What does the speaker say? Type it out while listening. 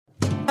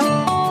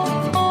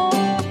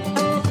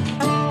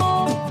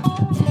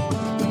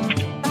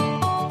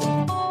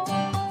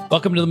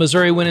Welcome to the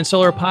Missouri Wind and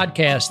Solar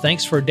Podcast.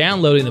 Thanks for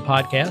downloading the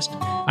podcast.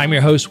 I'm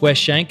your host, Wes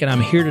Shank, and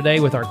I'm here today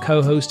with our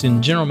co-host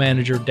and general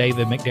manager,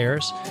 David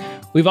McDarris.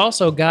 We've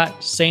also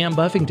got Sam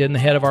Buffington, the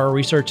head of our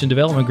research and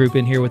development group,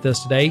 in here with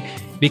us today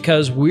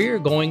because we're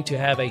going to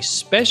have a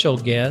special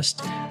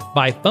guest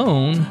by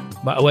phone,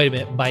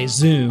 by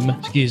Zoom.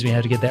 Excuse me, I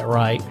have to get that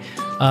right.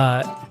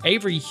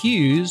 Avery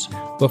Hughes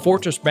with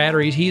Fortress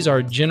Batteries. He's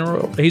our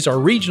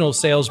regional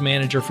sales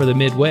manager for the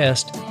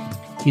Midwest.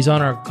 He's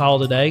on our call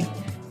today.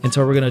 And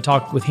so we're going to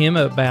talk with him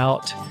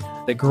about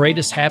the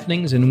greatest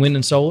happenings in wind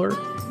and solar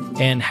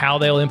and how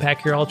they'll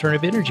impact your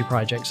alternative energy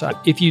projects.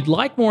 If you'd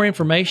like more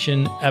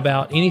information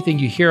about anything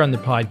you hear on the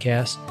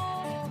podcast,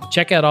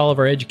 check out all of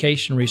our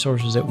education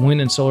resources at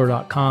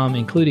windandsolar.com,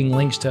 including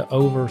links to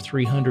over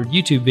 300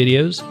 YouTube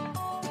videos.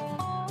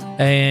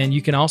 And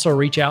you can also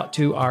reach out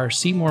to our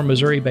Seymour,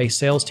 Missouri-based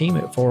sales team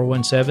at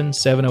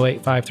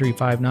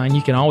 417-708-5359.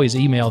 You can always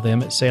email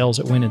them at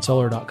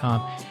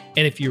sales@windandsolar.com.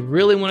 And if you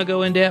really want to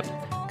go in depth,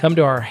 come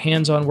to our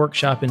hands-on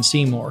workshop in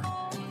Seymour.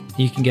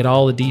 You can get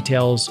all the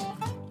details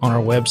on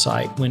our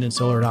website,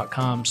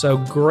 windandsolar.com. So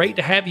great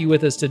to have you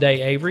with us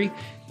today, Avery.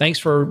 Thanks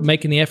for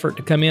making the effort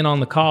to come in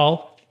on the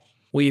call.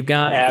 We've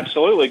got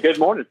Absolutely. Good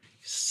morning.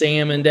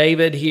 Sam and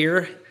David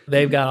here.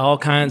 They've got all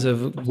kinds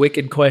of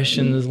wicked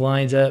questions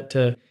lined up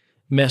to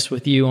mess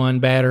with you on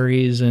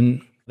batteries,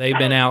 and they've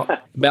been out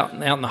in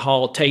the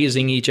hall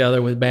tasing each other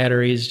with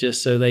batteries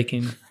just so they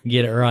can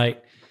get it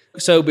right.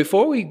 So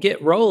before we get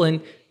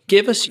rolling,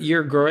 give us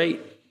your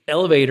great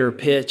elevator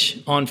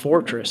pitch on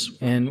Fortress.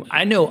 And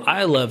I know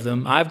I love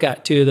them. I've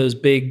got two of those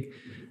big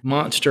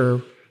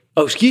monster.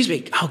 Oh, excuse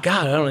me. Oh,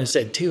 God, I only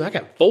said two. I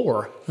got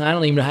four. I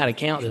don't even know how to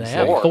count today. I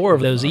have four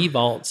of those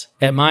eVaults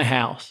at my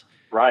house.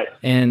 Right.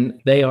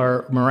 And they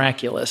are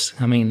miraculous.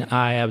 I mean,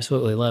 I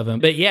absolutely love them.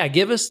 But yeah,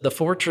 give us the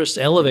Fortress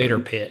elevator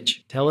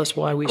pitch. Tell us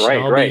why we should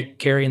all be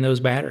carrying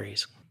those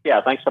batteries. Yeah,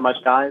 thanks so much,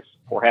 guys,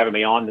 for having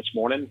me on this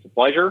morning. It's a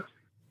pleasure.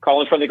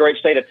 Calling from the great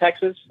state of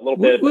Texas. A little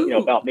bit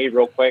about me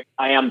real quick.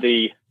 I am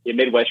the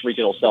Midwest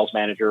Regional Sales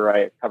Manager.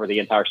 I cover the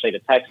entire state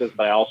of Texas,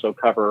 but I also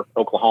cover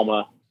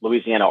Oklahoma,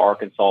 Louisiana,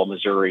 Arkansas,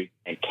 Missouri,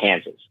 and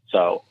Kansas.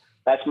 So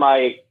that's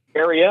my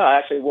area. I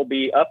actually will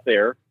be up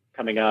there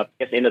coming up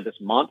at the end of this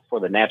month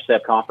for the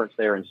NABCEP conference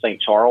there in St.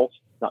 Charles.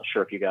 Not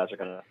sure if you guys are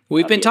going to...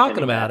 We've been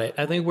talking about it.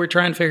 I think we're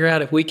trying to figure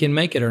out if we can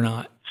make it or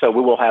not. So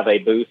we will have a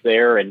booth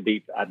there and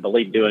be, I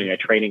believe, doing a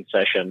training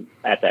session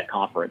at that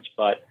conference.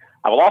 But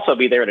I will also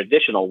be there an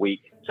additional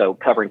week, so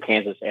covering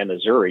Kansas and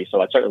Missouri.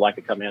 So I'd certainly like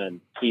to come in and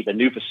see the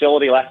new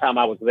facility. Last time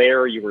I was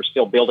there, you were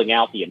still building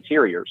out the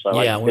interior. So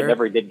I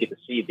never did get to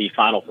see the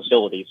final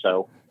facility.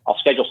 So I'll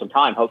schedule some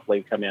time,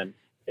 hopefully come in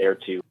there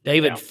too.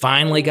 David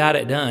finally got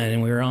it done,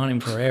 and we were on him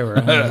forever.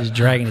 I mean, he's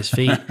dragging his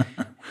feet.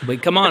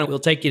 But come on, we'll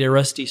take you to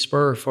Rusty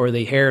Spur for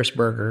the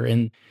Harrisburger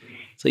and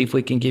see if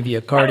we can give you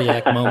a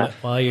cardiac moment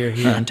while you're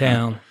here in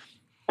town.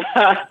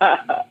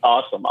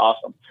 Awesome.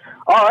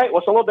 All right. Well,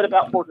 it's a little bit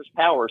about Fortress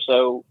Power.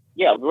 So,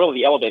 yeah, really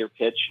the elevator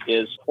pitch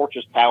is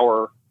Fortress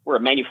Power. We're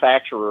a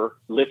manufacturer of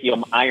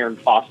lithium iron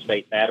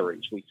phosphate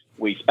batteries.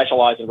 We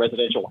specialize in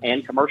residential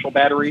and commercial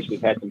batteries.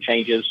 We've had some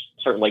changes,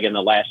 certainly in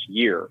the last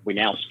year. We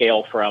now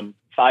scale from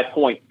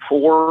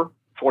 5.4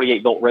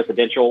 48-volt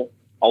residential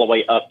all the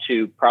way up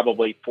to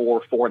probably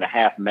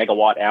 4.5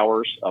 megawatt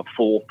hours of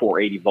full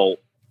 480-volt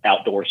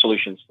outdoor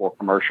solutions for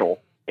commercial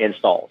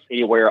installs.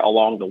 Anywhere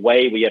along the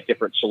way, we have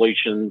different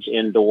solutions,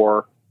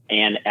 indoor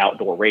and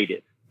outdoor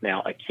rated.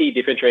 Now, a key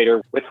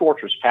differentiator with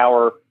Fortress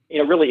Power,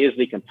 really is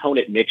the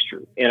component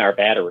mixture in our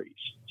batteries.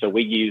 So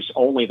we use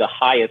only the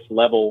highest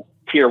level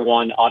tier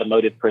 1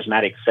 automotive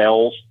prismatic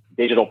cells,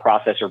 digital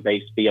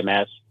processor-based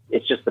BMS.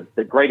 It's just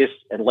the greatest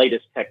and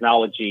latest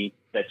technology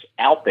that's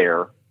out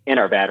there in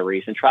our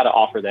batteries, and try to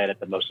offer that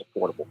at the most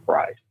affordable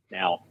price.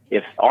 Now,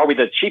 are we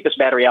the cheapest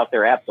battery out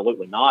there?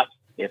 Absolutely not.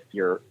 If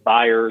your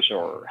buyers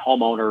or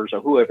homeowners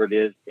or whoever it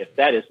is, if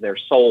that is their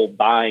sole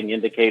buying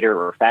indicator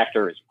or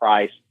factor is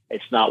price,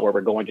 it's not where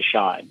we're going to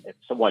shine. If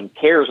someone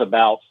cares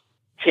about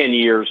 10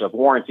 years of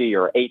warranty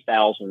or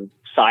 8,000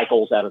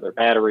 cycles out of their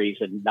batteries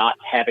and not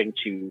having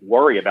to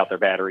worry about their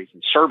batteries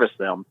and service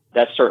them,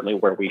 that's certainly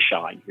where we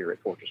shine here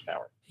at Fortress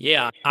Power.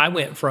 Yeah, I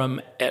went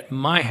from, at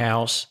my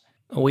house,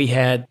 we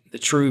had the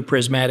true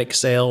prismatic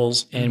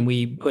cells, and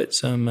we put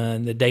some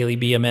the daily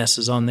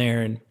BMSs on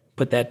there and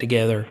put that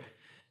together.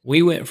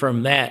 We went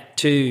from that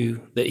to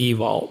the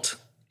eVault,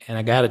 and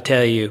I got to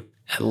tell you,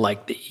 I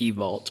like the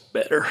eVault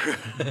better.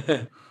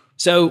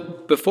 So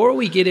before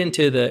we get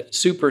into the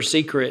super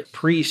secret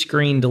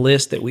pre-screened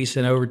list that we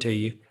sent over to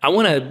you, I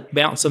want to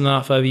bounce something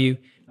off of you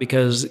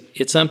because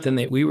it's something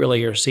that we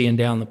really are seeing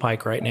down the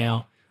pike right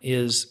now,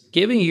 is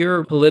giving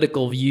your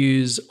political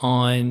views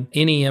on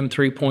NEM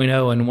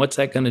 3.0 and what's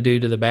that going to do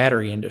to the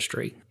battery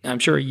industry. I'm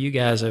sure you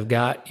guys have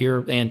got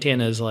your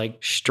antennas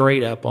like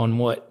straight up on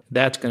what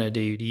that's going to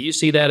do. Do you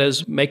see that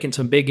as making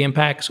some big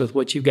impacts with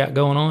what you've got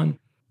going on?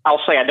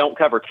 I'll say I don't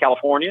cover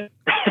California.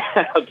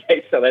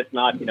 Okay, so that's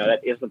not,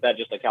 isn't that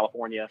just a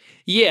California?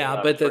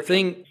 Yeah, but the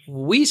thing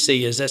we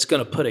see is that's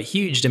going to put a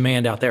huge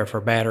demand out there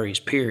for batteries,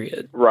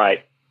 period.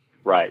 Right.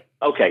 Right.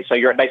 Okay. So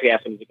you're basically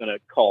asking, is it going to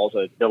cause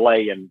a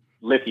delay in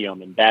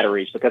lithium and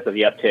batteries because of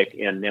the uptick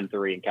in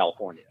M3 in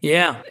California?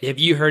 Yeah. Have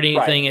you heard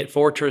anything at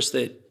Fortress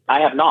that... I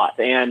have not.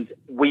 And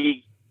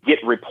we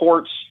get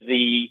reports,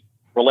 the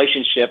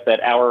relationship that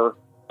our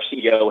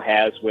CEO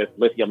has with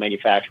lithium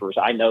manufacturers.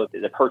 I know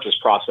that the purchase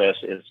process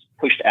is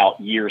pushed out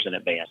years in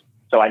advance.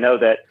 So I know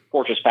that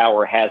Fortress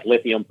Power has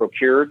lithium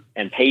procured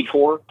and paid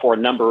for a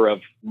number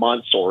of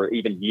months or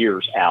even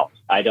years out.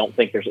 I don't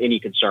think there's any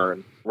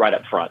concern right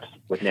up front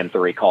with an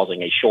M3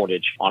 causing a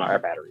shortage on our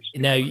batteries.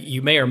 Now,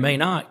 you may or may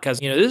not, because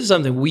this is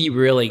something we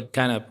really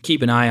kind of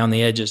keep an eye on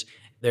the edges.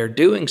 They're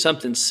doing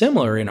something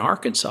similar in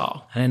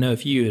Arkansas. I don't know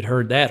if you had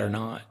heard that or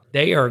not.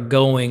 They are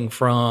going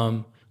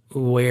from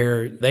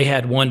where they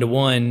had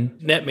one-to-one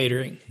net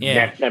metering.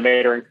 Net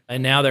metering.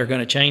 And now they're going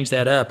to change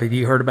that up. Have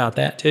you heard about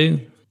that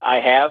too? I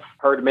have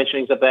heard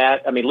mentionings of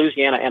that. I mean,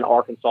 Louisiana and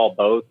Arkansas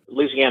both.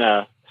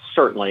 Louisiana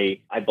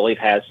certainly, I believe,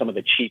 has some of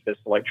the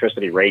cheapest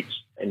electricity rates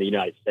in the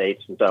United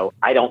States. And so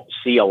I don't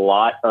see a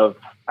lot of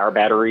our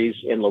batteries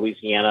in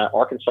Louisiana.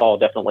 Arkansas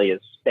definitely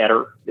is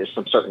better. There's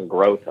some certain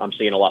growth. I'm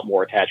seeing a lot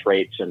more attach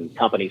rates and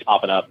companies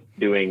popping up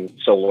doing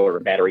solar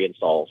battery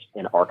installs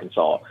in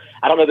Arkansas.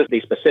 I don't know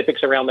the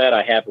specifics around that.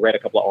 I have read a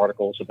couple of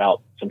articles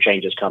about some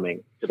changes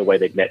coming to the way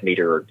they net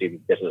meter or do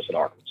business in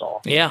Arkansas.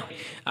 Yeah,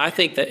 I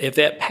think that if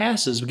that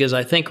passes, because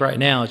I think right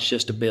now it's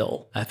just a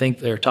bill. I think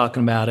they're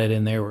talking about it,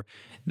 and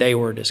they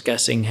were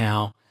discussing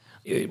how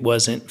it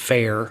wasn't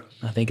fair.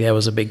 I think that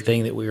was a big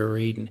thing that we were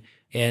reading.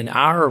 In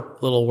our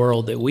little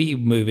world that we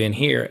move in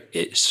here,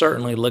 it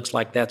certainly looks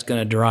like that's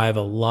going to drive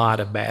a lot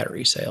of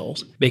battery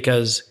sales,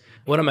 because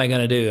what am I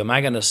going to do? Am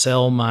I going to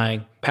sell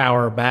my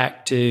power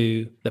back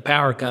to the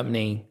power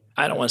company?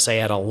 I don't want to say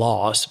at a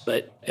loss,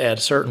 but at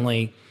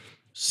certainly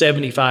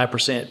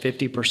 75%,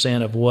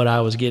 50% of what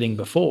I was getting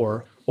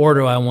before? Or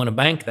do I want to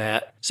bank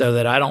that so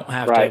that I don't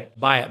have to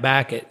buy it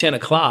back at 10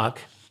 o'clock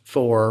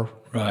for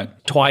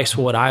twice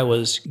what I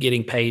was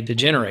getting paid to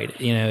generate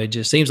it? It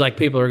just seems like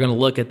people are going to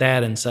look at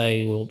that and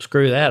say, well,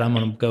 screw that. I'm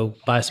going to go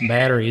buy some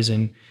batteries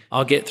and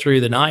I'll get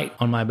through the night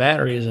on my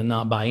batteries and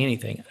not buy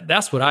anything.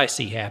 That's what I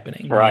see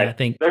happening. Right. I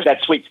think there's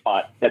that sweet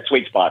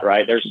spot,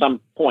 right? There's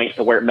some point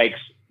to where it makes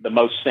the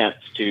most sense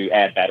to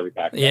add battery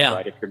backup. Yeah.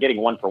 Right. If you're getting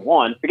one for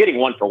one,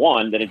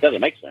 then it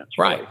doesn't make sense.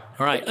 Right.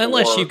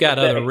 Unless you've got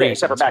other reasons.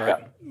 Except for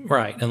backup.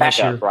 Right. Unless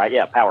backup, right.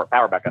 Yeah. Power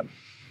backup.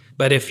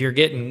 But if you're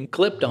getting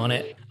clipped on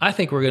it, I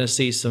think we're going to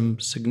see some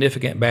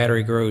significant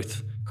battery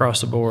growth across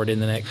the board in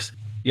the next.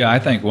 Yeah, I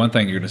think one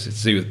thing you're going to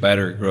see with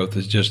battery growth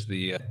is just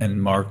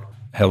and Mark,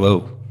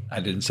 hello. I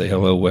didn't say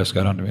hello. Wes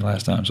got onto me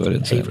last time, so I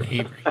didn't say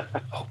Avery.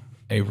 Oh,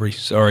 Avery,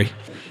 sorry.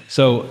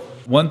 So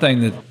one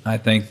thing that I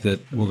think that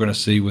we're going to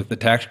see with the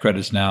tax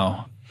credits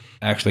now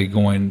actually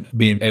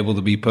being able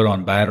to be put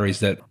on batteries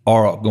that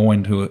are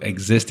going to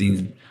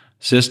existing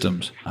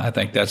systems, I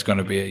think that's going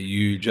to be a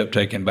huge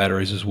uptake in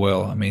batteries as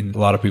well. I mean, a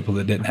lot of people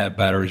that didn't have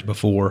batteries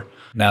before,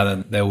 now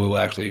then they will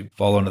actually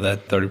fall under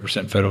that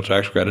 30% federal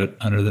tax credit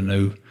under the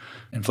new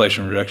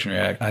Inflation Reduction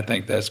Act. I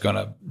think that's going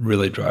to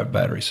really drive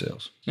battery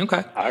sales.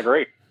 Okay. I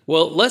agree.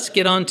 Well, let's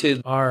get on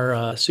to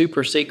our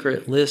super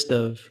secret list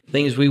of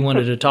things we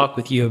wanted to talk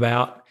with you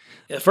about.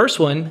 The first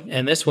one,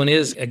 and this one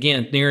is,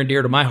 again, near and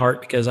dear to my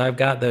heart because I've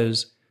got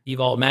those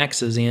eVault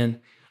Maxes in,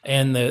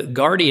 and the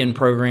Guardian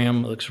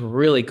program looks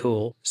really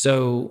cool.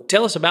 So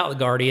tell us about the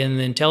Guardian, and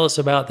then tell us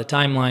about the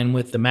timeline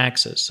with the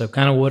Maxes. So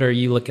kind of what are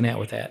you looking at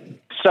with that?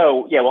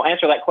 So, yeah, we'll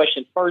answer that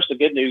question first. The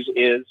good news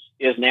is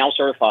now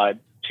certified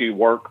to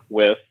work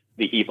with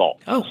the eVault.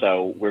 Oh.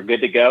 So we're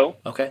good to go.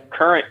 Okay.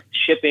 Current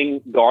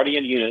shipping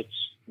Guardian units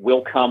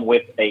will come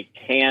with a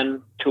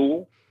CAN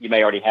tool. You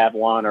may already have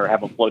one or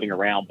have them floating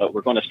around, but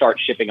we're going to start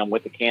shipping them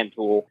with the CAN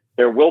tool.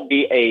 There will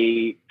be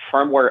a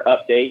firmware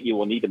update you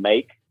will need to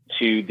make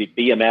to the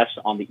BMS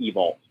on the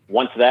eVault.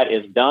 Once that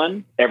is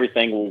done,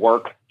 everything will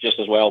work just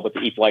as well with the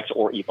eFlex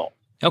or eVault.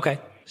 Okay.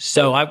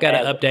 So I've got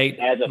to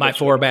update my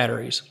 4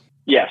 batteries.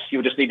 Yes,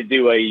 you just need to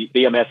do a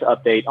BMS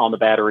update on the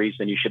batteries,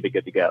 and you should be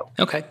good to go.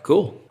 Okay,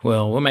 cool.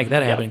 Well, we'll make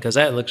that happen because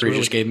that looks really...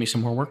 just gave me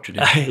some more work to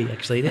do. I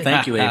actually did.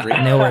 Thank you, Avery.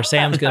 I know where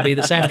Sam's going to be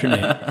this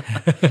afternoon.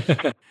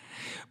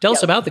 Tell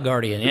us about the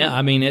Guardian. Yeah,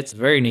 I mean, it's a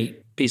very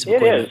neat piece of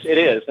equipment. It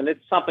is. And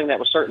it's something that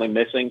was certainly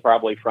missing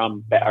probably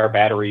from our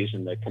batteries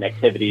and the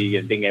connectivity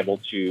and being able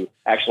to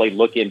actually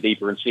look in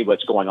deeper and see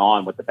what's going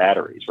on with the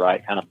batteries,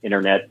 right? Kind of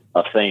Internet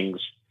of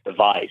Things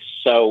device.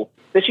 So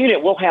this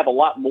unit will have a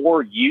lot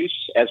more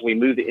use as we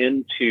move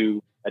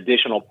into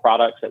additional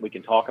products that we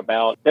can talk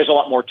about. There's a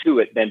lot more to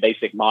it than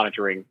basic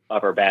monitoring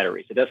of our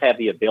batteries. It does have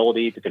the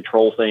ability to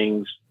control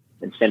things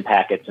and send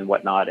packets and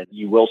whatnot, and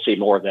you will see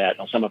more of that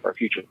on some of our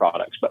future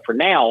products. But for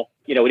now,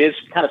 it is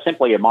kind of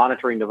simply a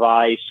monitoring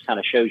device, kind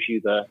of shows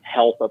you the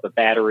health of the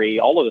battery,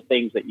 all of the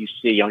things that you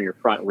see on your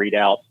front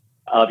readout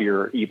of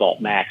your eVault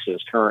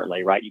Maxes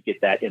currently, right? You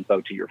get that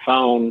info to your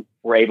phone.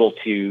 We're able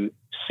to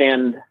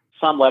send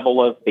some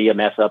level of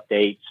BMS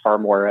updates,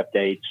 firmware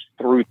updates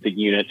through the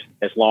unit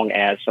as long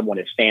as someone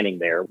is standing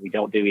there. We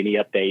don't do any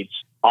updates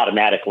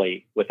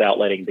automatically without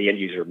letting the end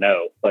user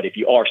know. But if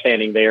you are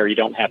standing there, you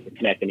don't have to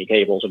connect any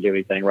cables or do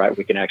anything, right?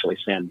 We can actually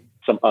send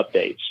some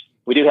updates.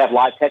 We do have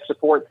live tech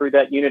support through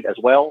that unit as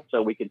well,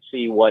 so we can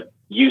see what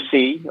you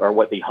see or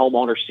what the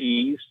homeowner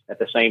sees at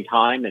the same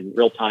time and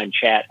real-time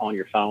chat on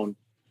your phone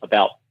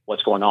about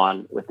what's going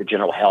on with the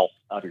general health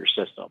of your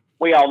system.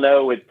 We all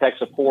know with tech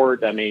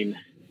support, I mean,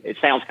 it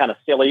sounds kind of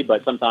silly,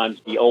 but sometimes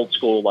the old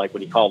school, like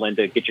when you call in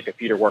to get your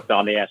computer worked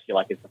on, they ask you,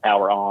 like, is the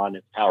power on,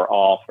 is the power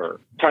off, or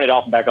turn it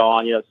off and back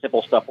on,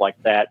 simple stuff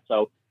like that.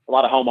 So a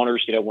lot of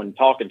homeowners, when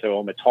talking to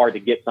them, it's hard to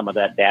get some of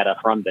that data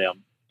from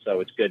them. So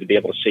it's good to be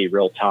able to see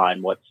real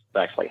time what's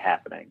actually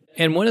happening.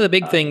 And one of the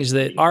big things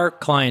that our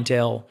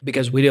clientele,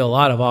 because we do a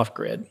lot of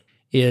off-grid,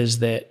 is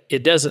that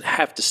it doesn't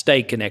have to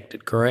stay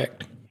connected,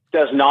 correct?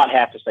 Does not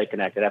have to stay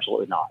connected.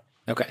 Absolutely not.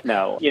 Okay.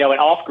 No. And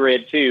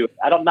off-grid, too,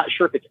 I'm not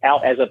sure if it's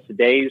out as of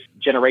today's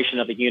generation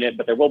of the unit,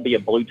 but there will be a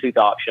Bluetooth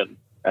option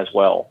as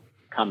well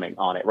coming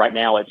on it. Right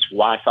now, it's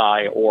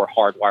Wi-Fi or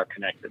hardwire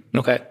connected.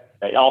 Okay.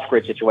 In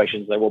off-grid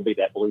situations, there will be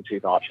that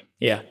Bluetooth option.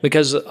 Yeah,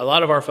 because a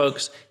lot of our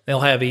folks,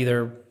 they'll have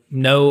either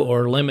no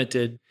or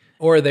limited,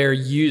 or they're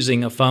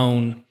using a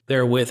phone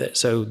there with it.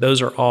 So those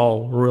are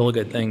all really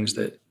good things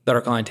that our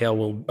clientele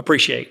will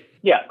appreciate.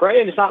 Yeah,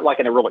 great. And it's not like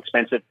a real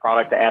expensive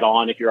product to add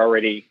on if you're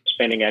already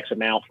spending X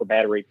amount for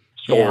battery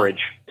storage.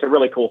 Yeah. It's a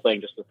really cool thing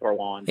just to throw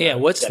on. Yeah,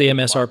 what's the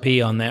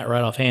MSRP on that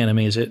right offhand? I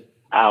mean, is it?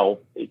 Oh,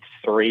 it's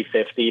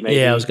 $350 maybe.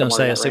 Yeah, I was going to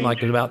say, it seemed like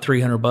it was about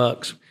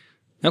 $300.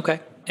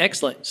 Okay,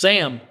 excellent.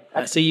 Sam,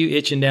 I see you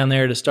itching down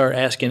there to start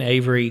asking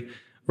Avery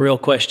real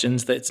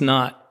questions that's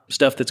not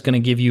stuff that's going to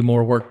give you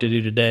more work to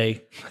do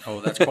today. Oh,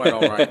 that's quite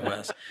all right,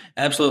 Wes.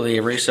 Absolutely,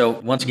 Avery. So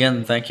once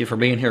again, thank you for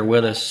being here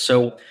with us.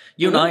 So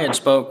you and I had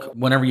spoke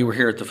whenever you were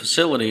here at the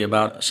facility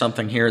about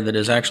something here that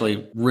is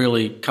actually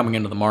really coming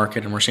into the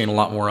market, and we're seeing a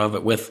lot more of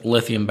it with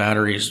lithium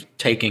batteries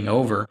taking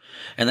over,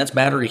 and that's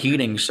battery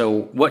heating.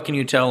 So what can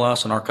you tell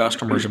us and our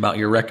customers about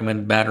your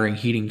recommended battery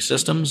heating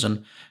systems?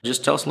 And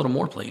just tell us a little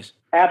more, please.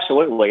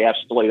 Absolutely.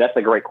 That's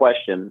a great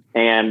question.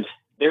 And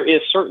there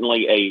is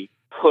certainly a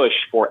push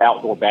for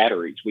outdoor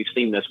batteries. We've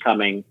seen this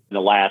coming in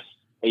the last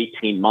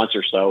 18 months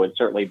or so, and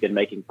certainly been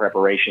making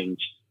preparations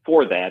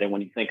for that. And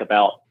when you think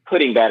about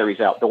putting batteries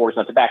outdoors,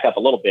 now to back up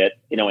a little bit,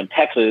 in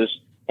Texas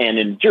and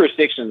in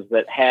jurisdictions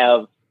that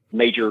have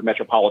major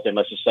metropolitan,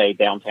 let's just say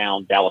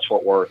downtown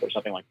Dallas-Fort Worth or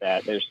something like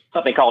that, there's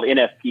something called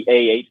NFPA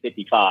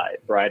 855,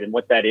 right? And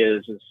what that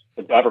is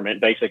the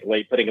government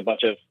basically putting a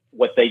bunch of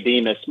what they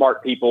deem as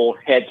smart people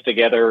heads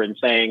together and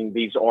saying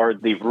these are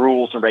the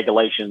rules and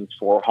regulations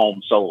for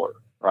home solar.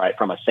 Right,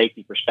 from a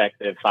safety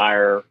perspective,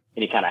 fire,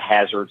 any kind of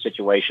hazard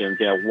situations,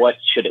 what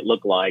should it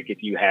look like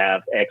if you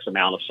have X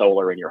amount of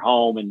solar in your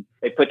home? And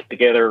they put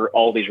together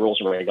all these rules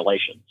and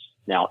regulations.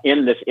 Now,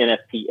 in this NFPA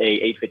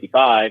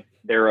 855,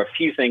 there are a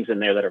few things in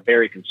there that are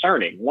very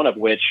concerning, one of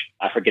which,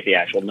 I forget the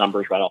actual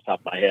numbers right off the top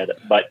of my head,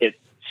 but it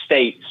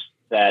states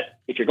that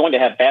if you're going to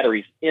have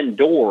batteries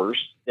indoors,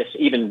 this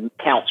even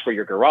counts for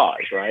your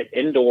garage, right?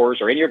 Indoors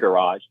or in your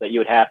garage, that you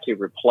would have to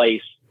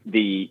replace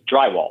the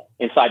drywall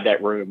inside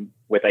that room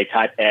with a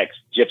Type X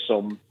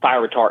gypsum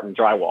fire retardant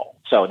drywall.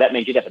 So that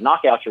means you'd have to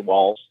knock out your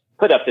walls,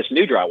 put up this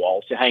new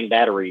drywall to hang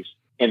batteries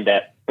in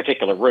that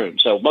particular room.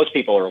 So most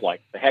people are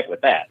like, the heck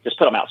with that. Just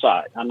put them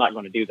outside. I'm not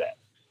going to do that.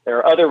 There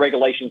are other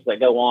regulations that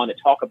go on that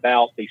talk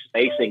about the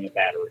spacing of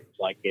batteries.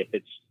 Like if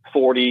it's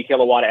 40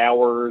 kilowatt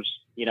hours,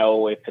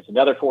 if it's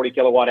another 40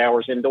 kilowatt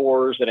hours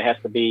indoors, then it has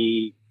to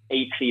be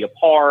 8 feet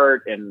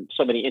apart and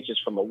so many inches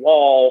from the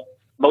wall.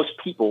 Most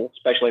people,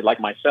 especially like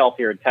myself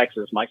here in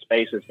Texas, my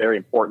space is very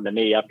important to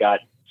me. I've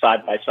got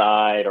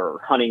side-by-side or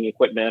hunting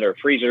equipment or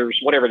freezers,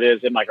 whatever it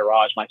is in my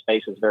garage. My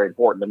space is very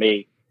important to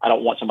me. I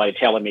don't want somebody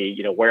telling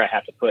me, where I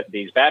have to put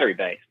these battery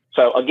banks.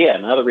 So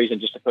again, another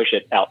reason just to push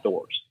it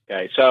outdoors.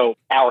 Okay. So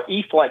our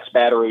eFlex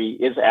battery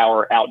is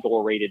our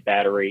outdoor rated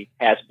battery,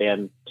 has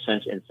been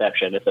since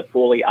inception. It's a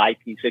fully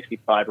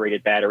IP65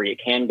 rated battery. It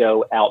can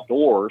go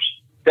outdoors,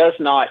 does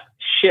not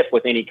ship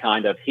with any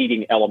kind of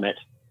heating element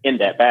in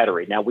that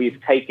battery. Now,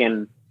 we've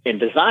taken, in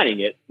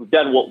designing it, we've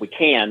done what we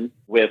can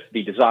with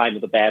the design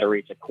of the battery.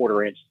 It's a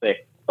 1/4-inch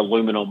thick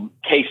aluminum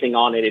casing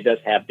on it. It does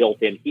have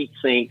built-in heat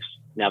sinks.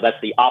 Now, that's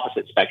the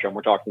opposite spectrum.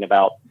 We're talking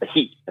about the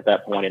heat at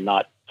that point and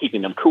not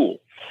keeping them cool.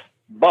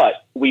 But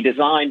we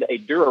designed a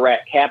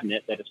Durarack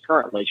cabinet that is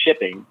currently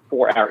shipping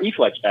for our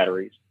eFlex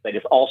batteries that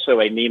is also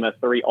a NEMA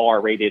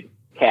 3R rated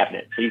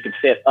cabinet. So you can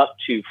fit up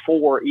to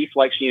 4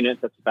 eFlex units.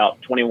 That's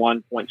about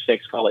 21.6,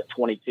 call it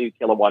 22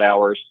 kilowatt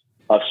hours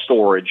of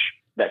storage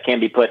that can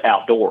be put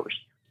outdoors.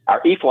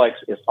 Our eFlex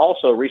is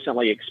also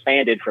recently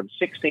expanded from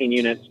 16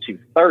 units to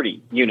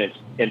 30 units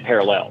in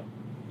parallel.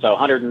 So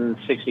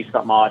 160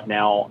 something odd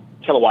now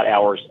kilowatt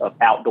hours of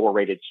outdoor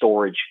rated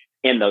storage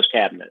in those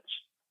cabinets.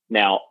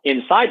 Now,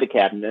 inside the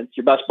cabinets,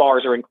 your bus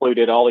bars are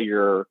included, all of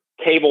your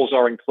cables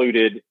are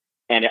included,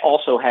 and it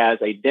also has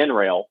a DIN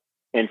rail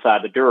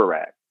inside the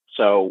Durarack.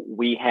 So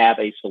we have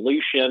a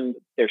solution.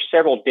 There's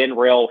several DIN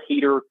rail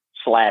heater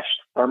slash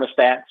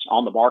thermostats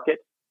on the market.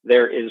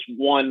 There is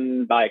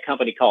one by a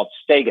company called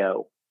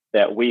Stego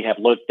that we have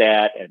looked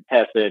at and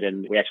tested,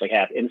 and we actually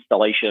have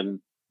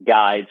installation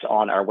guides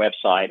on our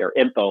website or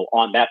info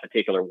on that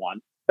particular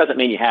one. Doesn't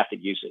mean you have to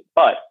use it,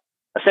 but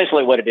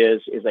essentially what it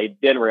is a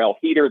bin rail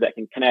heater that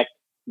can connect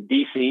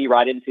DC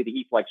right into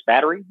the eFlex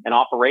battery and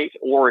operate,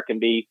 or it can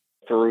be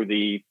through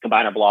the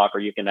combiner block, or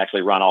you can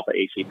actually run off of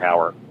AC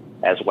power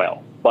as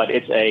well. But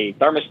it's a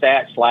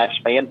thermostat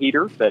slash fan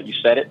heater that you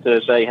set it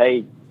to say,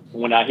 hey,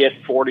 when I hit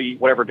 40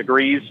 whatever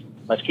degrees,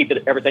 let's keep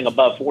everything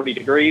above 40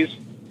 degrees.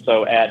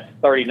 So at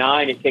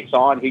 39, it kicks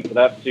on, heats it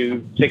up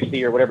to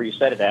 60 or whatever you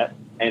set it at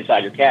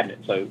inside your cabinet.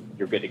 So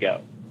you're good to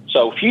go.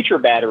 So future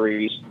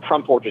batteries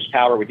from Fortress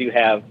Power, we do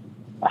have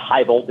a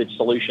high voltage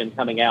solution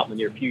coming out in the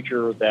near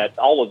future that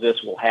all of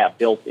this will have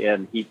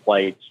built-in heat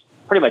plates.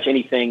 Pretty much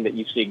anything that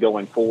you see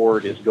going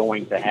forward is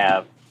going to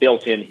have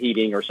built-in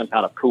heating or some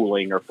kind of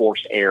cooling or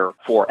forced air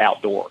for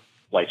outdoor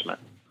placement.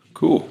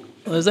 Cool.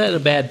 Well, is that a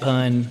bad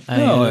pun?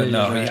 No,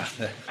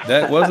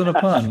 that wasn't a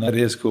pun. That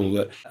is cool.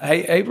 But,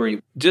 hey,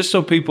 Avery, just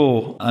so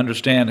people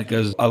understand,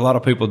 because a lot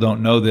of people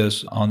don't know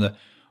this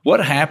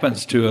what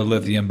happens to a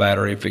lithium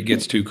battery if it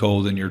gets too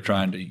cold and you're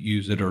trying to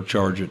use it or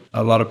charge it?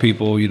 A lot of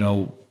people,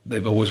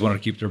 they've always wanted to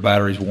keep their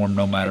batteries warm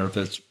no matter if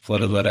it's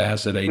flooded lead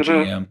acid, AGM.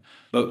 Mm-hmm.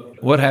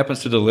 But what happens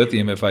to the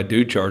lithium if I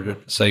do charge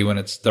it, say when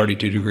it's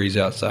 32 degrees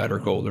outside or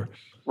colder?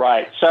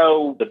 Right.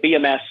 So the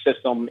BMS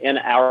system in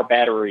our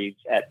batteries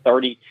at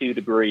 32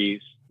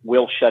 degrees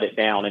will shut it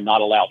down and not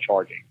allow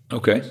charging.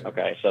 Okay.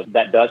 So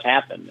that does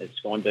happen. It's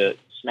going to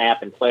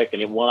snap and click,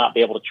 and it will not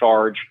be able to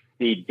charge.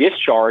 The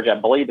discharge, I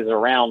believe, is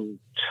around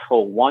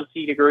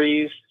 20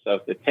 degrees. So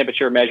if the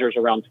temperature measures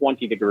around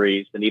 20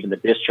 degrees, then even the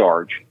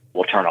discharge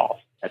will turn off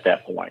at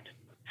that point.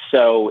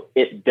 So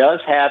it does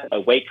have a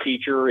wake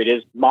feature. It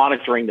is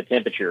monitoring the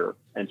temperature.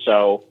 And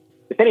so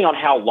depending on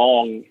how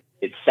long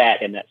it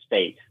sat in that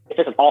state, if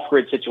it's an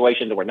off-grid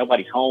situation to where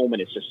nobody's home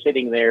and it's just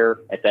sitting there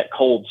at that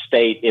cold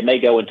state, it may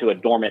go into a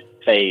dormant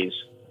phase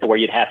to where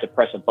you'd have to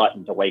press a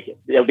button to wake it.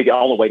 It would be the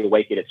only way to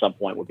wake it at some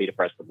point would be to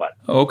press the button.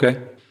 Oh, okay.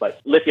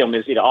 But lithium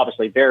is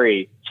obviously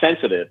very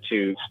sensitive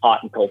to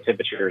hot and cold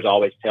temperatures. I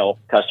always tell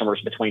customers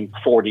between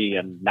 40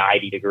 and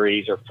 90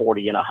 degrees or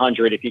 40 and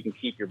 100. If you can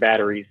keep your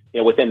batteries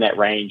within that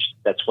range,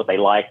 that's what they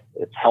like.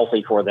 It's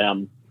healthy for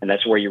them, and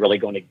that's where you're really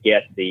going to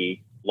get the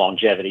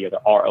longevity or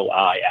the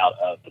ROI out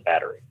of the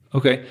battery.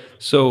 Okay.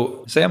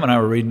 So Sam and I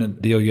were reading a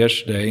deal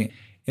yesterday,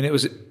 and it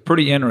was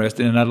pretty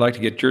interesting, and I'd like to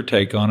get your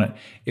take on it.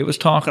 It was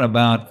talking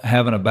about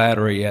having a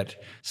battery at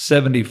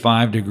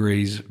 75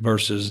 degrees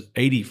versus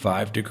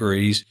 85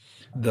 degrees.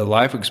 The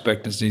life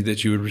expectancy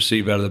that you would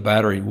receive out of the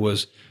battery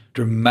was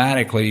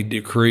dramatically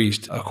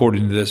decreased,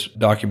 according to this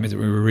document that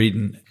we were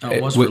reading. Oh,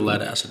 it was for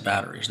lead-acid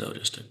batteries, though,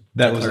 just to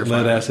That was clarify.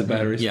 lead-acid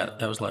batteries? Yeah,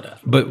 that was lead-acid.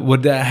 But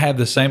would that have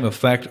the same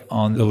effect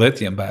on the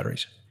lithium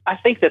batteries? I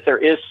think that there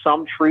is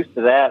some truth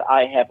to that.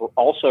 I have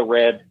also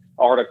read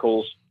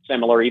articles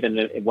similar, even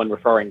when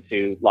referring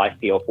to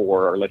LiFePO4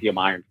 or lithium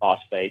iron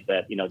phosphate,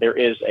 that, there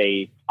is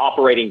a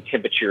operating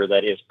temperature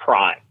that is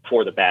prime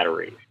for the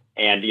battery.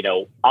 And,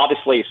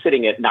 obviously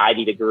sitting at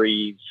 90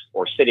 degrees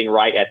or sitting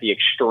right at the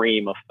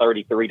extreme of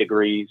 33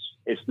 degrees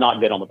is not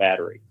good on the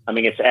battery. I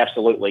mean, it's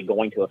absolutely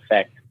going to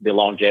affect the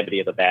longevity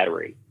of the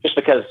battery. Just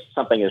because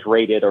something is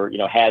rated or,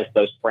 has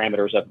those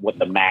parameters of what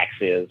the max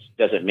is,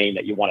 doesn't mean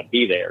that you want to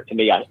be there. To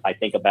me, I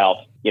think about,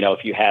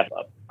 if you have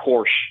a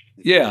Porsche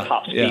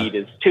top speed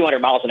is 200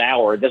 miles an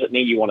hour, it doesn't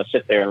mean you want to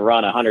sit there and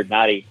run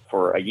 190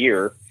 for a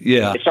year.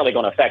 Yeah. It's certainly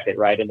going to affect it,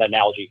 right? And that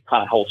analogy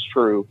kind of holds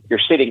true. You're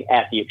sitting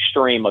at the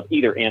extreme of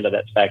either end of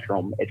that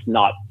spectrum. It's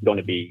not going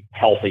to be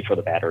healthy for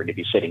the battery to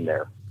be sitting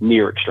there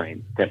near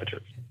extreme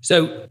temperatures.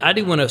 So I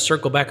do want to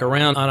circle back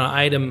around on an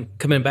item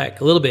coming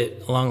back a little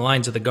bit along the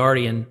lines of the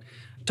Guardian.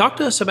 Talk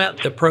to us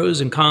about the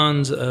pros and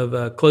cons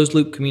of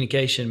closed-loop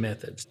communication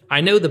methods.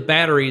 I know the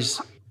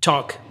batteries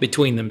talk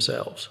between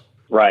themselves.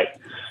 Right.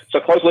 So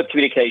closed-loop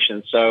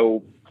communication.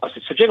 So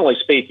generally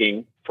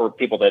speaking, for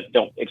people that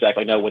don't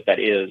exactly know what that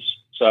is,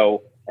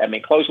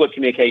 closed-loop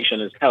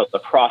communication is kind of the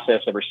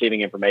process of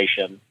receiving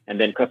information and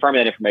then confirming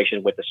that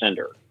information with the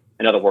sender.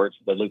 In other words,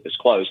 the loop is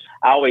closed.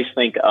 I always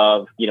think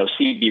of,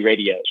 CB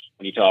radios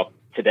when you talk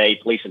today,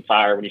 police and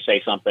fire, when you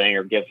say something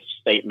or give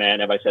a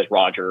statement, everybody says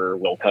Roger or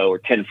Wilco or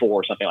 10-4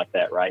 or something like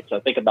that, right? So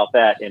think about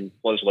that in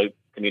closed-loop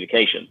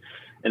communication.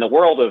 In the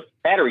world of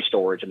battery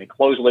storage,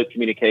 closed-loop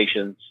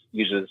communications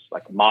uses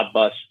like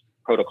Modbus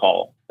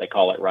protocol, they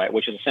call it, right,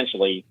 which is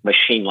essentially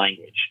machine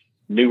language.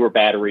 Newer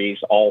batteries,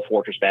 all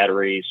Fortress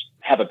batteries,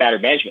 have a battery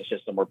management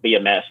system or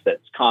BMS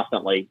that's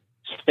constantly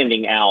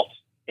sending out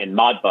in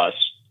Modbus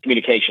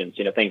communications,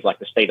 things like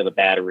the state of the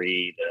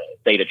battery, the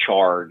state of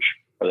charge,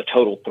 or the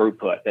total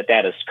throughput,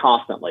 that is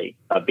constantly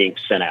being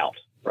sent out,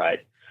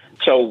 right?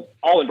 So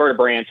all inverter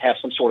brands have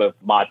some sort of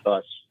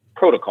Modbus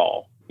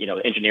protocol,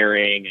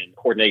 engineering and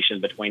coordination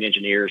between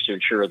engineers to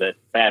ensure that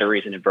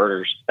batteries and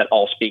inverters that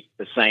all speak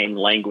the same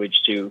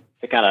language to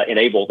kind of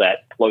enable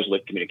that closed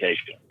loop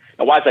communication.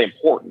 Now, why is that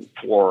important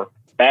for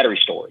battery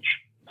storage?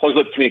 closed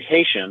loop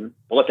communication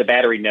will let the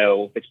battery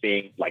know if it's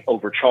being like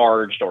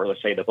overcharged, or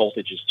let's say the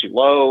voltage is too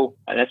low.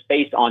 And that's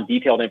based on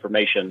detailed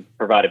information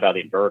provided by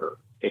the inverter.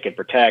 It can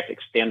protect,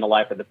 extend the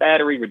life of the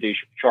battery, reduce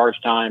your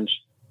charge times.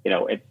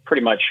 It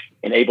pretty much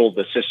enabled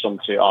the system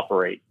to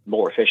operate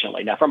more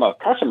efficiently. Now, from a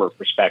customer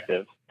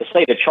perspective, the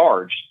state of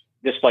charge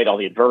displayed on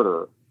the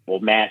inverter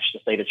will match the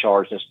state of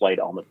charge displayed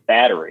on the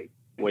battery,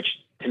 which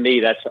to me,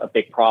 that's a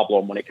big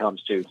problem when it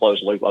comes to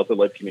closed loop, open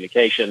loop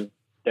communication.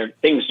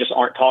 Things just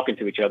aren't talking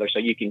to each other, so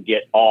you can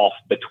get off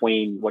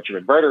between what your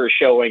inverter is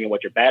showing and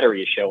what your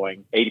battery is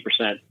showing.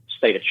 80%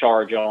 state of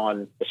charge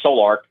on the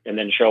solar, and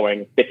then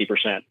showing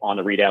 50% on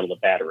the readout of the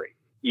battery.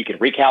 You can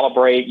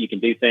recalibrate, you can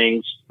do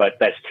things, but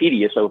that's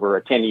tedious over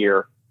a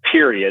 10-year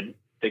period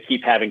to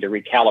keep having to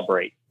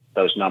recalibrate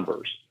those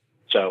numbers.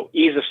 So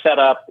ease of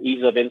setup,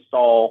 ease of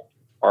install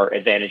are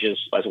advantages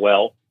as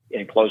well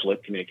in closed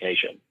loop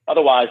communication.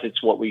 Otherwise,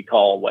 it's what we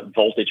call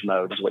voltage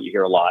mode is what you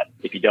hear a lot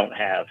if you don't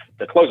have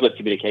the closed loop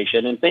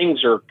communication. And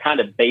things are kind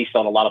of based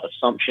on a lot of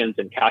assumptions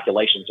and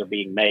calculations are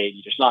being made.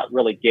 You're just not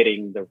really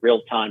getting the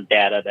real-time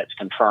data that's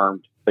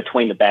confirmed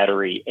between the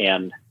battery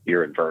and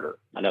your inverter.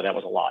 I know that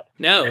was a lot.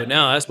 No,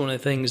 that's one of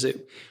the things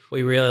that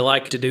we really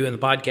like to do in the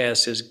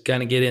podcast is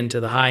kind of get into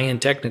the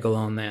high-end technical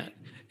on that.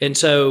 And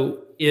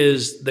so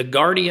is the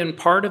Guardian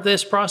part of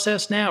this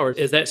process now, or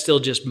is that still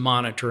just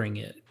monitoring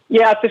it?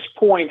 Yeah, at this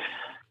point,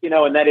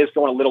 and that is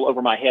going a little over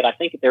my head. I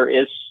think there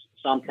is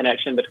some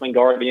connection between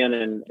Guardian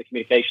and the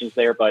communications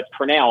there. But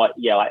for now,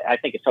 I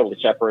think it's totally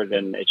separate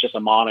and it's just a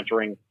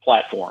monitoring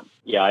platform.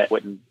 Yeah, I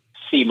wouldn't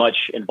see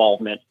much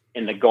involvement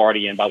in the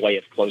Guardian by way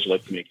of closed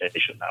loop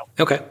communication,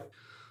 though. Okay.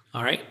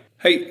 All right.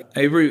 Hey,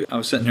 Avery, I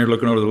was sitting here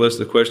looking over the list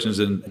of questions,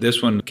 and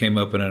this one came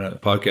up in a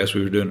podcast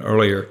we were doing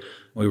earlier.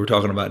 We were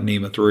talking about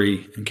NEMA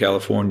 3 in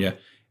California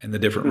and the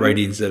different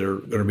ratings that are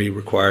going to be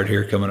required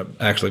here coming up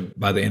actually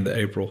by the end of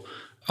April.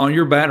 On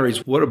your batteries,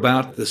 what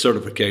about the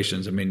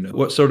certifications? I mean,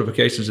 what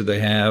certifications do they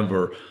have,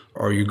 or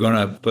are you going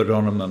to put it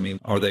on them? I mean,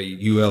 are they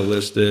UL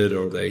listed,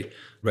 or are they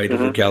rated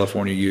for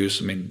California use?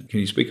 I mean,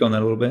 can you speak on that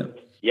a little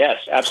bit? Yes,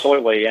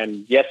 absolutely.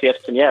 And yes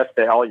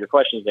to all your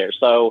questions there.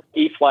 So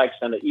eFlex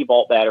and the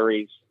eVault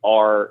batteries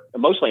are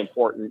mostly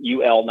important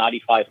UL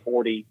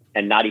 9540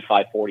 and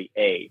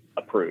 9540A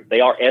approved.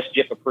 They are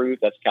SGIP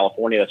approved. That's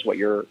California. That's what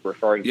you're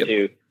referring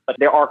to. But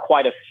there are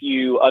quite a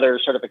few other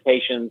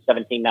certifications,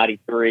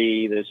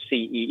 1793, the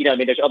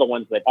CE. There's other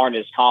ones that aren't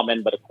as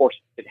common, but of course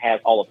it has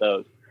all of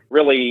those.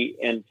 Really,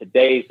 in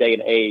today's day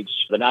and age,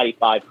 the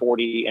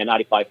 9540 and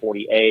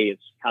 9540A is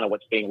kind of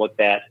what's being looked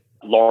at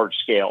large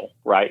scale,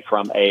 right,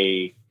 from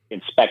a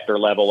inspector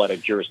level at a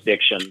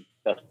jurisdiction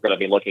that's going to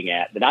be looking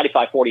at. The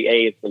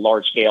 9540A is the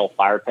large scale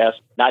fire test.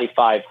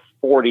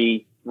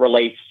 9540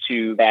 relates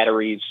to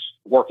batteries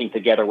working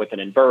together with an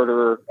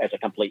inverter as a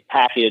complete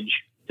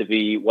package to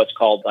be what's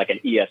called like an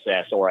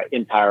ESS, or an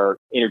entire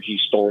energy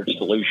storage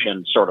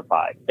solution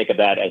certified. Think of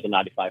that as a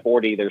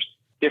 9540. There's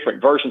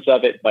different versions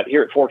of it, but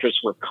here at Fortress,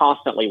 we're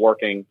constantly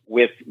working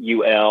with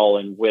UL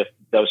and with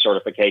those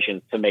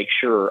certifications to make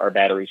sure our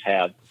batteries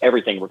have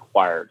everything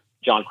required.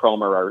 John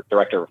Cromer, our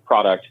director of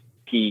product,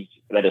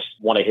 that is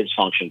one of his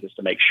functions, is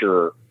to make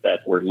sure that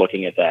we're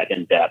looking at that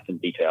in depth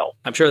and detail.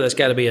 I'm sure that's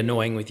got to be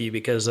annoying with you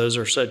because those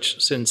are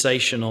such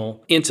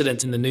sensational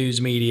incidents in the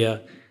news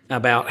media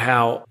about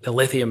how the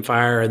lithium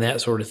fire and that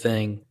sort of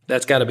thing.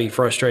 That's got to be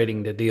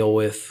frustrating to deal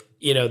with,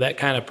 that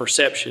kind of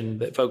perception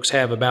that folks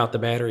have about the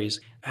batteries.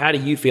 How do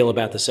you feel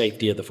about the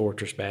safety of the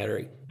Fortress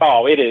battery?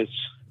 Oh, it is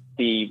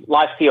the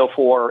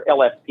LiFePO4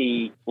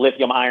 LFP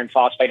lithium iron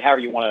phosphate, however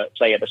you want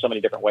to say it. There's so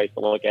many different ways to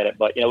look at it,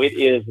 but it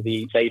is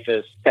the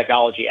safest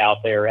technology out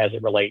there as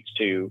it relates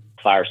to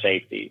fire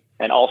safety.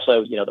 And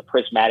also, the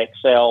prismatic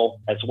cell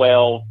as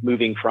well,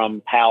 moving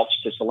from pouch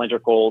to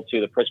cylindrical to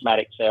the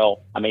prismatic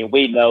cell. I mean,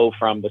 we know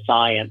from the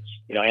science,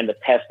 and the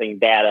testing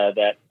data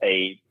that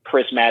a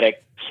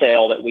prismatic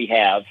cell that we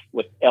have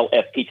with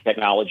LFP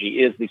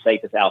technology is the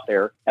safest out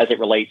there as it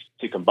relates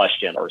to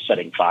combustion or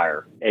setting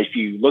fire. If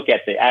you look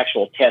at the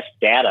actual test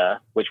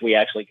data, which we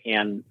actually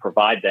can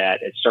provide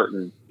that, at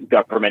certain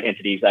government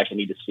entities actually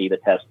need to see the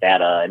test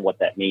data and what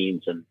that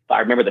means. And I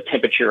remember the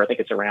temperature, I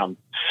think it's around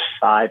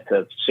 500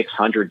 to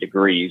 600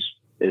 degrees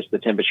is the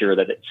temperature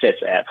that it sits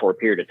at for a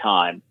period of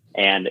time.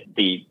 And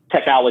the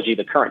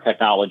current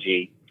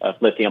technology of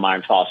lithium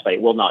iron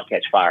phosphate will not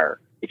catch fire.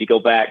 If you go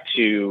back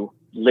to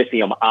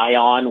lithium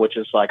ion, which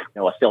is like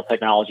a still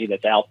technology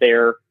that's out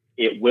there,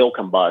 it will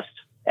combust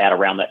at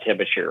around that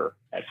temperature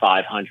at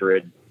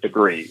 500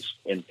 degrees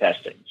in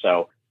testing.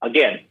 So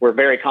again, we're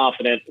very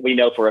confident. We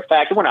know for a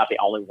fact, and we're not the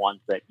only ones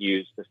that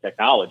use this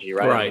technology,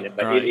 right?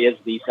 It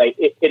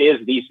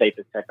is the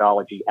safest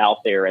technology out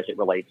there as it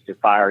relates to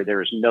fire.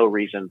 There is no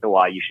reason to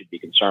why you should be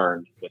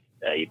concerned with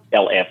a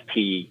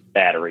LFP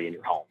battery in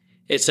your home.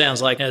 It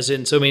sounds like, as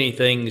in so many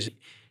things,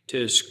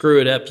 to screw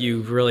it up,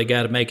 you've really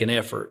got to make an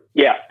effort.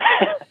 Yeah.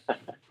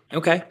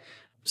 Okay.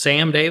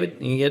 Sam, David,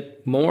 you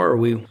get more? Or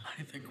we?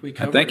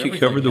 I think you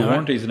covered the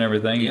warranties and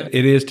everything. Yeah.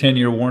 It is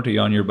 10-year warranty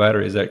on your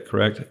battery. Is that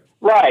correct?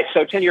 Right.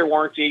 So 10-year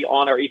warranty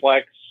on our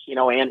eFlex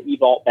and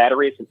eVault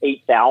battery. It's an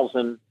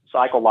 8,000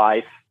 cycle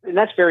life. And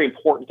that's very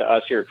important to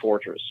us here at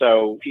Fortress.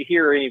 So if you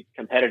hear any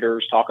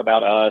competitors talk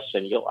about us,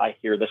 and I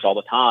hear this all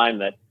the time,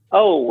 that,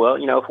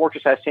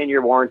 Fortress has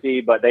 10-year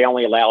warranty, but they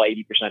only allow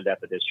 80%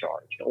 depth of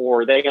discharge,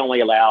 or they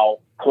only allow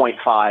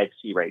 0.5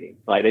 C rating.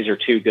 Like, these are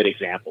two good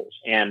examples.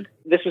 And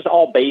this is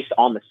all based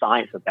on the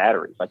science of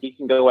batteries. Like, you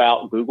can go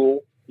out and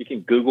Google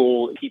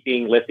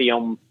keeping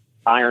lithium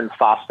iron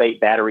phosphate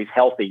batteries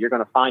healthy. You're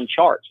going to find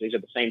charts. These are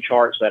the same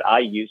charts that I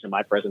use in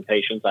my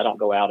presentations. I don't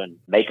go out and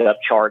make up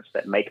charts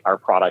that make our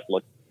product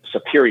look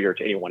superior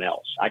to anyone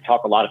else. I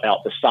talk a lot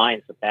about the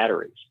science of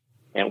batteries.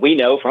 And we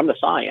know from the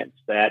science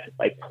that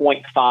a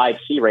 0.5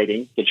 C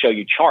rating can show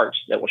you charts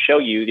that will show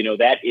you,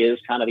 that is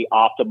kind of the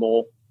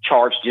optimal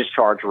charge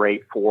discharge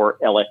rate for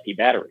LFP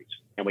batteries.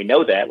 And we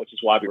know that, which is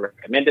why we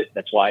recommend it.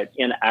 That's why it's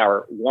in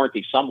our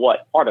warranty,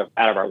 somewhat out of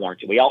our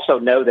warranty. We also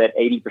know that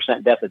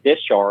 80% depth of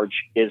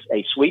discharge is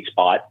a sweet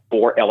spot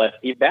for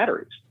LFP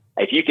batteries.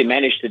 If you can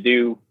manage to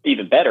do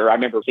even better, I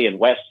remember seeing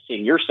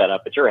your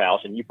setup at your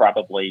house, and you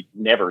probably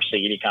never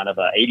see any kind of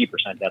a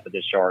 80% depth of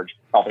discharge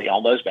probably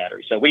on those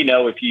batteries. So we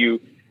know if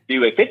you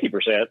do a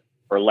 50%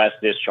 or less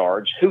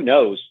discharge, who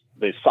knows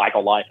the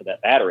cycle life of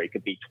that battery. It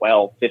could be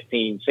 12,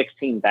 15,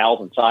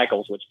 16,000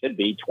 cycles, which could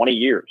be 20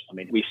 years. I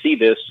mean, we see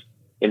this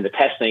in the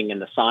testing and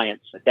the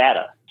science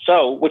data.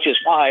 So, which is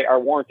why our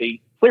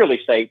warranty clearly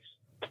states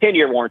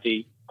 10-year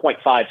warranty,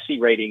 0.5 C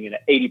rating, and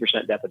an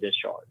 80% depth of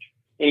discharge.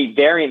 Any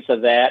variance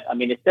of that,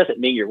 it doesn't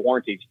mean your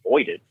warranty is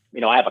voided.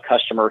 I have a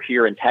customer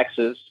here in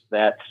Texas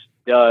that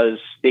does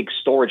big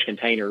storage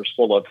containers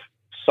full of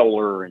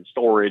solar and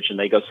storage, and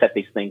they go set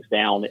these things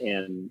down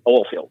in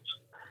oil fields.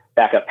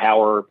 Backup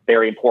power,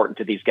 very important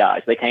to these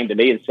guys. They came to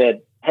me and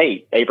said,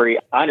 "Hey, Avery,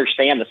 I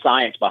understand the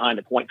science behind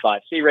the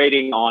 0.5 C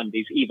rating on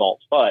these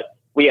eVaults, but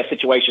we have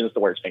situations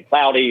where it's been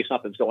cloudy,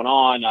 something's going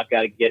on. I've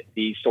got to get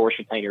these storage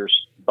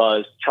containers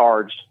buzzed,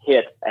 charged,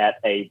 hit at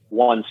a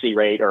 1 C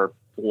rate or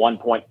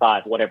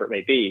 1.5, whatever it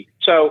may be.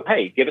 So,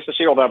 hey, give us the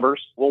serial numbers.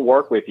 We'll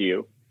work with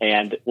you,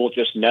 and we'll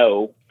just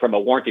know from a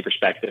warranty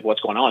perspective what's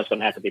going on. It's going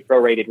to have to be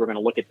prorated. We're going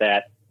to look at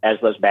that as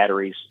those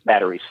batteries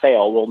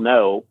fail. We'll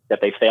know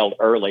that they failed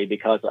early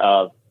because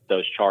of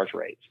those charge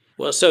rates."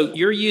 Well, so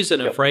you're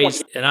using a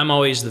phrase, and I'm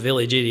always the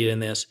village idiot in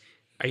this.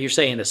 Are you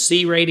saying a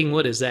C rating?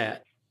 What is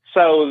that?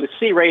 So the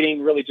C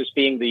rating really just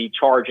being the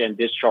charge and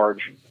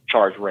discharge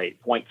charge rate,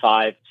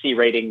 0.5 C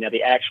rating. Now,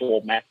 the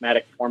actual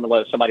mathematic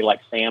formula, somebody like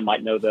Sam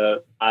might know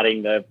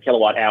dividing the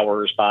kilowatt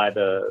hours by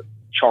the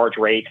charge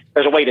rate.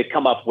 There's a way to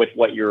come up with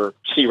what your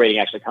C rating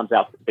actually comes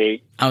out to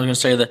be. I was going to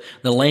say that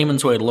the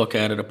layman's way to look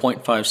at it, a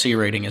 0.5 C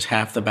rating is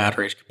half the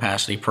battery's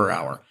capacity per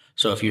hour.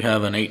 So if you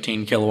have an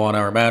 18 kilowatt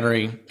hour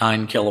battery,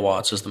 9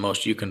 kilowatts is the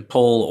most you can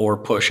pull or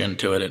push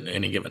into it at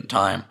any given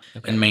time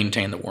and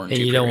maintain the warranty.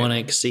 And you don't want to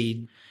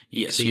exceed.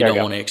 Yes, you don't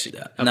want to exceed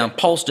that. Okay. Now,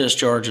 pulse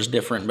discharge is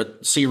different,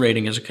 but C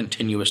rating is a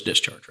continuous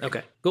discharge rate.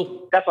 Okay,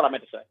 cool. That's what I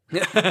meant to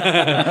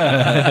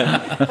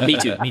say. Me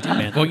too,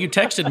 man. Well, you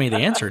texted me the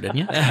answer, didn't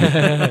you?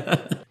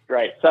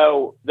 Right.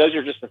 So those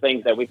are just the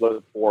things that we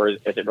look for as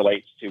it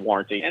relates to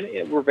warranty.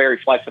 And we're very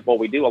flexible.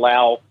 We do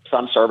allow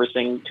some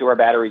servicing to our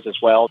batteries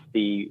as well.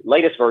 The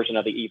latest version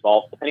of the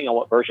eVault, depending on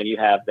what version you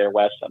have there,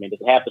 Wes, does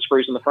it have the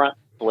screws in the front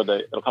where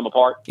it'll come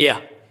apart? Yeah.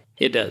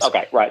 It does.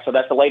 Okay, right. So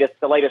that's the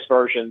latest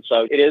version.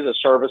 So it is a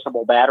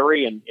serviceable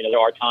battery, and there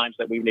are times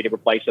that we need to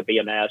replace a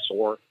BMS,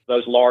 or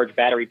those large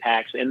battery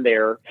packs in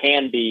there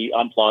can be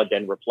unplugged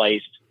and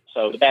replaced.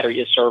 So the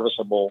battery is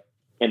serviceable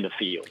in the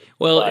field.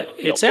 Well, but,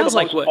 it sounds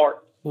like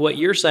what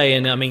you're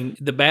saying.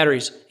 The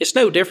batteries, it's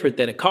no different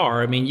than a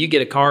car. You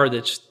get a car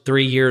that's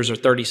 3 years or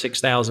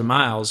 36,000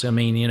 miles.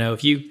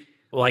 If you,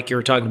 like you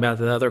were talking about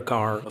the other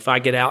car, if I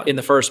get out in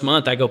the first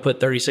month, I go put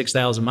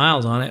 36,000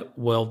 miles on it.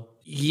 Well,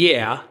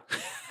 yeah.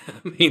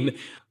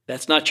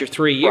 That's not your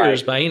 3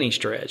 years by any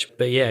stretch,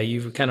 but yeah,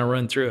 you've kind of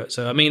run through it.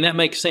 So, that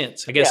makes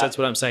sense. I guess that's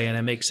what I'm saying.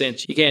 That makes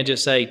sense. You can't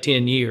just say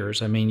 10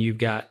 years.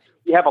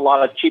 You have a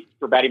lot of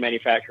cheaper battery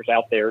manufacturers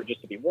out there, just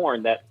to be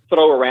warned, that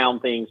throw around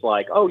things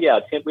like, oh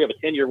yeah, we have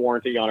a 10-year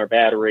warranty on our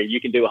battery.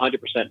 You can do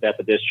 100% depth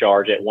of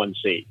discharge at 1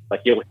 C.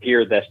 Like, you'll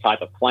hear this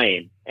type of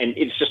claim, and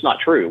it's just not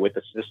true. With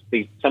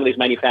some of these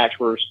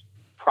manufacturers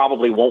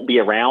probably won't be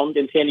around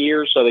in 10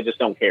 years, so they just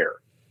don't care.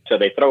 So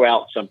they throw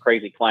out some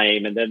crazy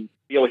claim, and then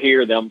you'll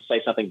hear them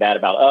say something bad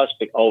about us.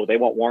 They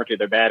won't warranty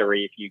their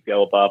battery if you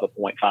go above a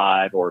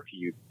 0.5 or if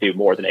you do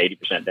more than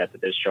 80% depth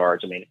of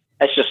discharge.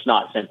 That's just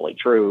not simply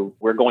true.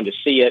 We're going to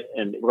see it,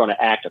 and we're going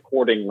to act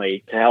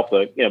accordingly to help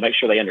make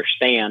sure they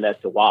understand as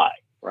to why,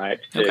 right?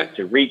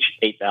 To reach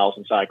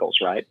 8,000 cycles,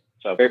 right?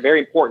 So very, very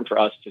important for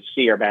us to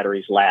see our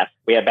batteries last.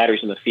 We have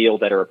batteries in the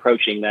field that are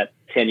approaching that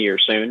 10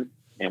 years soon,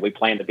 and we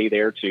plan to be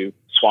there to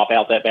swap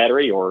out that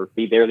battery or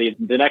be there the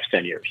next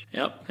 10 years.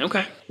 Yep.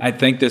 Okay. I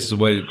think this is the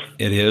way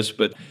it is,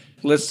 but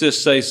let's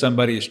just say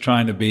somebody is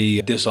trying to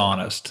be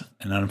dishonest,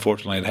 and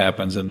unfortunately it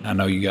happens, and I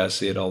know you guys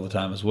see it all the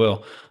time as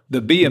well.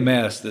 The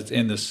BMS that's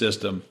in the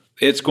system,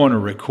 it's going to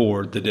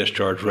record the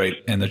discharge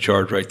rate and the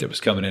charge rate that was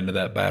coming into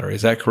that battery.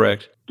 Is that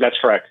correct? That's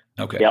correct.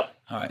 Okay. Yep.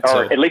 All right.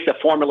 Or at least a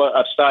formula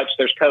of such.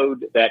 There's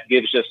code that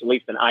gives us at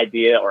least an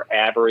idea or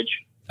average.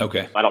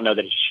 Okay. I don't know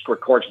that it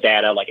records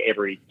data like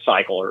every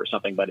cycle or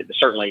something, but it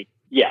certainly,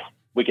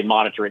 we can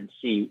monitor it and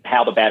see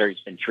how the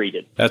battery's been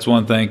treated. That's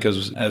one thing,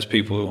 because as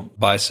people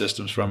buy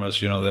systems from us,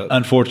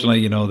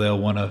 unfortunately, they'll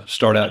want to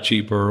start out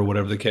cheaper or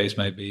whatever the case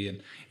may be.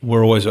 And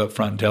we're always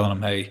upfront and telling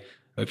them, hey,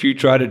 if you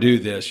try to do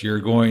this, you're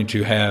going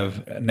to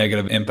have a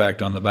negative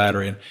impact on the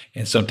battery.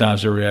 And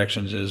sometimes their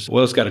reactions is,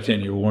 well, it's got a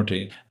 10-year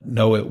warranty.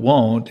 No, it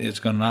won't. It's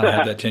going to not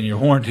have that 10-year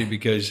warranty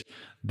because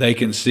they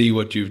can see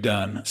what you've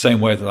done. Same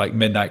way with like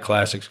Midnight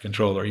Classics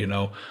controller,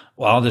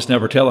 well, I'll just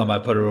never tell them I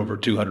put it over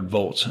 200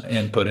 volts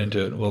and put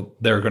into it. Well,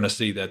 they're going to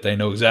see that. They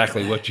know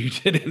exactly what you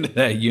did into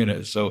that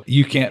unit. So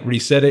you can't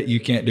reset it. You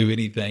can't do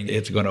anything.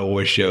 It's going to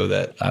always show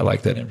that I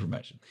like that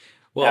information.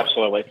 Well,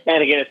 absolutely.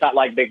 And again, it's not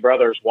like Big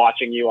Brother's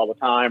watching you all the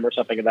time or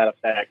something of that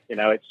effect.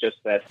 It's just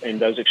that in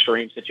those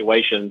extreme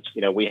situations,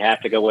 we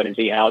have to go in and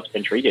see how it's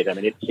been treated. I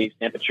mean, it sees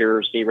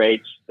temperatures, C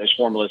rates, there's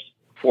formulas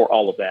for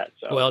all of that.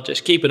 So, well,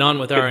 just keeping on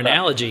with our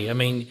analogy. I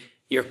mean,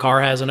 your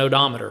car has an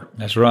odometer.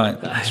 That's right.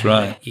 That's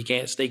right. You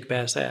can't sneak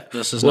past that.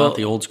 This is not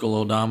the old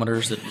school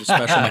odometers that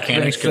special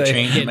mechanics could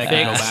change and make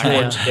it go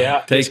backwards.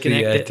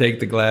 Take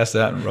the glass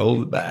out and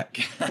roll it back.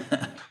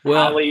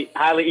 Well,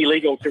 highly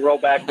illegal to roll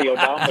back the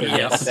odometer.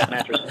 Yes. That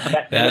mattress.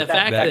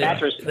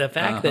 The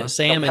fact that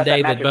Sam and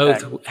David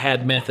both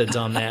had methods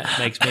on that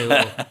makes me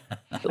a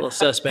little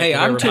suspect. Hey,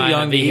 I'm too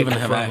young to even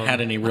have had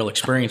any real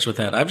experience with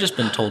that. I've just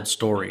been told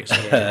stories.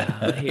 Yeah,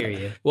 I hear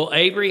you. Well,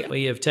 Avery,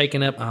 we have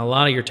taken up a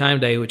lot of your time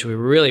today, which we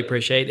really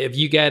appreciate. Have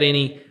you got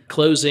any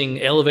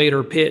closing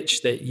elevator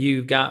pitch that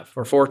you've got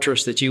for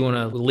Fortress that you want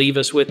to leave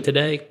us with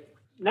today?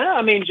 No,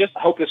 I mean, just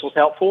hope this was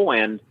helpful,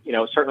 and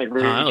certainly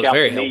reach out to me.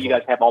 Helpful. You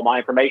guys have all my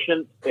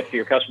information. If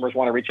your customers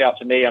want to reach out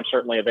to me, I'm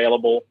certainly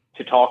available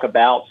to talk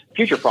about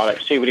future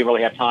products too. We didn't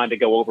really have time to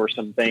go over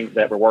some things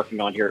that we're working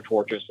on here at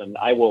Fortress, and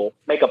I will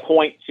make a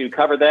point to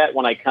cover that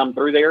when I come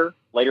through there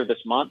later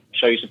this month.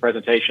 Show you some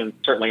presentations,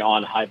 certainly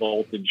on high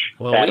voltage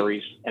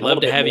batteries. We'd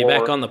love to have you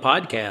back on the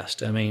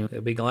podcast. I mean,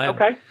 we'd be glad.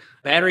 Okay.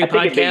 Battery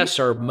podcasts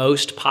are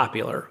most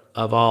popular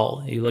of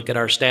all. You look at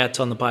our stats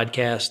on the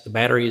podcast, the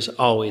batteries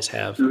always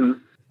have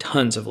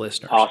tons of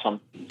listeners.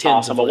 Awesome.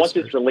 But once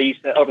it's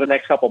released over the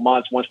next couple of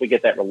months, once we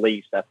get that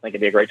released, I think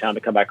it'd be a great time to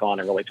come back on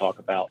and really talk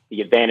about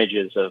the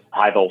advantages of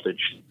high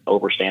voltage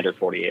over standard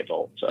 48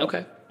 volts. So.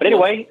 Okay. But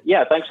anyway,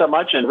 thanks so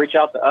much, and reach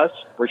out to us,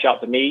 reach out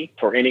to me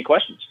for any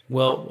questions.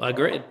 Well,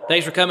 great.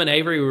 Thanks for coming,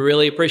 Avery. We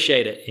really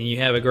appreciate it, and you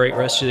have a great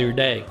rest of your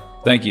day.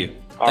 Thank you.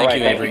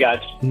 Thank you,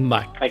 guys.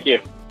 Bye. Thank you.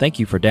 Thank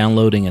you for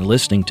downloading and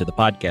listening to the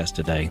podcast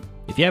today.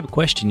 If you have a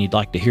question you'd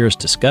like to hear us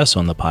discuss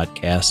on the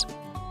podcast,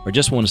 or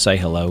just want to say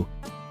hello,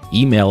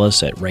 email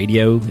us at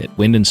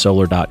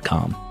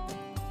radio@windandsolar.com.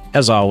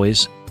 As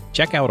always,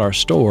 check out our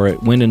store at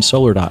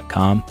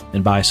windandsolar.com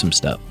and buy some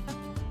stuff.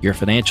 Your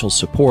financial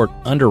support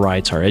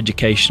underwrites our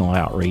educational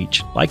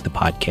outreach, like the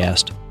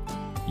podcast,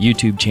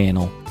 YouTube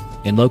channel,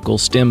 and local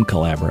STEM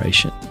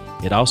collaboration.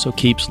 It also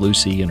keeps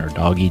Lucy and her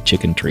doggy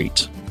chicken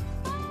treats.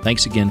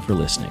 Thanks again for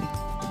listening.